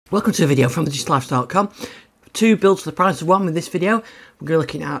Welcome to a video from thedigital.com. Two builds for the price of one. With this video, we're going to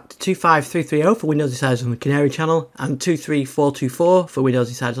be looking at 25330 for Windows Insiders on the Canary Channel and 23424 for Windows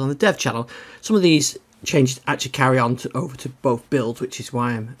Insiders on the Dev Channel. Some of these changes actually carry on over to both builds, which is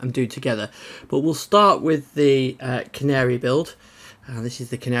why I'm doing together. But we'll start with the Canary build. This is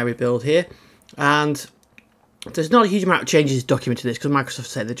the Canary build here, and there's not a huge amount of changes documented this because Microsoft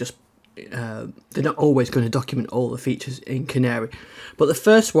said they're not always going to document all the features in Canary. But the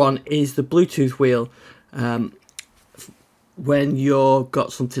first one is the Bluetooth wheel when you've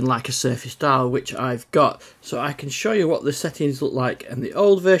got something like a Surface dial, which I've got. So I can show you what the settings look like in the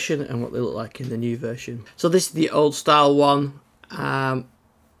old version and what they look like in the new version. So this is the old style one that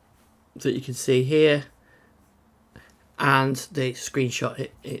you can see here, and the screenshot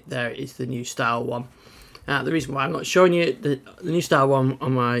there is the new style one. The reason why I'm not showing you the new style one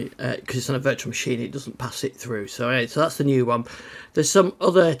on my, because it's on a virtual machine, it doesn't pass it through. So that's the new one. There's some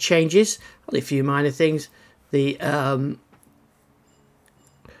other changes, only a few minor things. The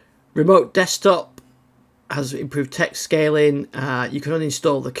remote desktop has improved text scaling. You can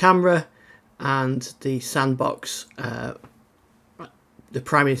uninstall the camera, and the sandbox, the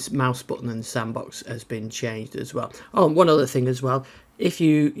primary mouse button and sandbox has been changed as well. Oh, and one other thing as well. If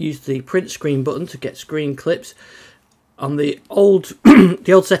you use the print screen button to get screen clips, on the old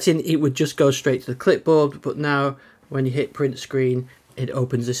the old setting it would just go straight to the clipboard, but now when you hit print screen it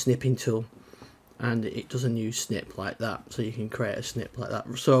opens a snipping tool and it does a new snip like that, so you can create a snip like that.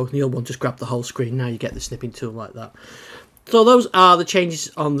 So the old one just grabbed the whole screen, now you get the snipping tool like that. So those are the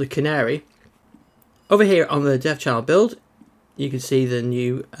changes on the Canary. Over here on the Dev Channel build you can see the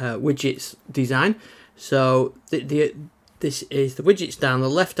new widgets design. So this is the widgets down the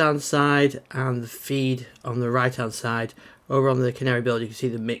left hand side and the feed on the right hand side. Over on the Canary build you can see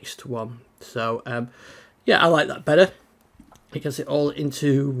the mixed one. So yeah, I like that better. It gets it all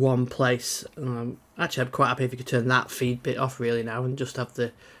into one place. Actually I'm quite happy if you could turn that feed bit off really now and just have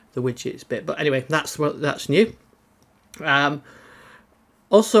the widgets bit. But anyway, that's new.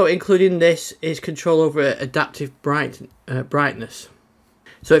 Also including this is control over adaptive brightness.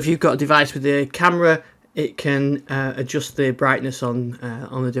 So if you've got a device with a camera, it can adjust the brightness on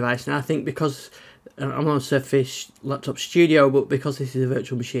the device. Now I think because I'm on a Surface Laptop Studio, but because this is a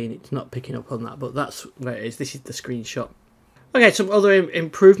virtual machine, it's not picking up on that. But that's where it is. This is the screenshot. Okay, some other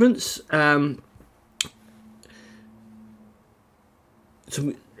improvements. Some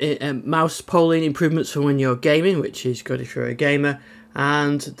mouse polling improvements for when you're gaming, which is good if you're a gamer.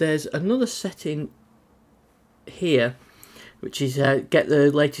 And there's another setting here, which is get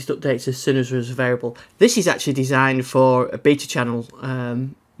the latest updates as soon as there's available. This is actually designed for a beta channel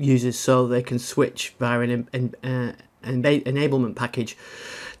users, so they can switch via an enablement package.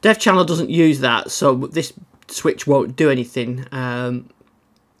 Dev Channel doesn't use that, so this switch won't do anything.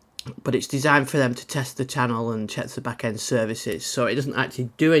 But it's designed for them to test the channel and check the back-end services. So it doesn't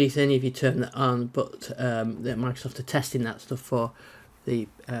actually do anything if you turn that on, but Microsoft are testing that stuff for the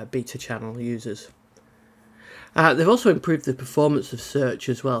beta channel users. They've also improved the performance of search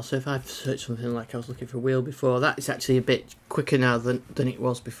as well. So if I've searched something like I was looking for a wheel before, that is actually a bit quicker now than it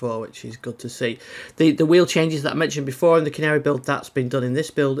was before, which is good to see. The wheel changes that I mentioned before in the Canary build, that's been done in this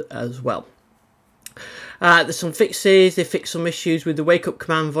build as well. There's some fixes. They fixed some issues with the wake up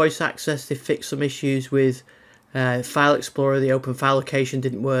command voice access. They fixed some issues with File Explorer. The open file location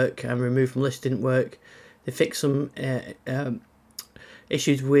didn't work and remove from list didn't work. They fixed some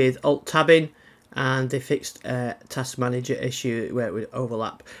issues with alt tabbing, and they fixed task manager issue where it would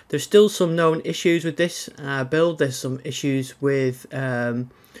overlap. There's still some known issues with this build. There's some issues with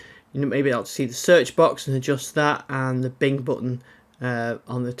maybe I'll see the search box and adjust that, and the Bing button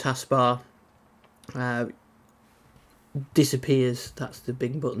on the taskbar disappears. That's the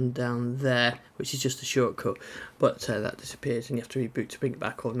Bing button down there, which is just a shortcut, but that disappears and you have to reboot to bring it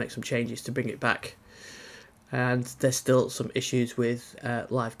back or make some changes to bring it back. And there's still some issues with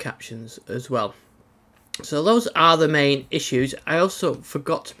live captions as well. So those are the main issues. I also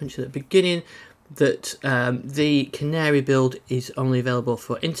forgot to mention at the beginning that the Canary build is only available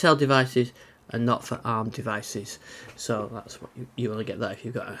for Intel devices and not for ARM devices. So that's what you only get that if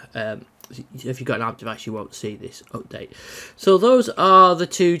you've got an ARM device. You won't see this update. So those are the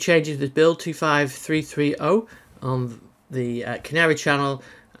two changes to this build: 25330 on the Canary channel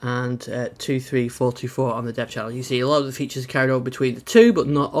and 23424 on the Dev Channel. You see a lot of the features carried over between the two, but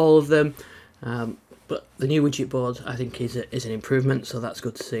not all of them. But the new widget board I think is an improvement, so that's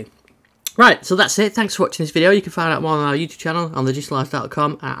good to see. Right, so that's it. Thanks for watching this video. You can find out more on our YouTube channel on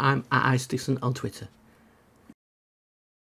thedigital.com. I'm @IceDixon on Twitter.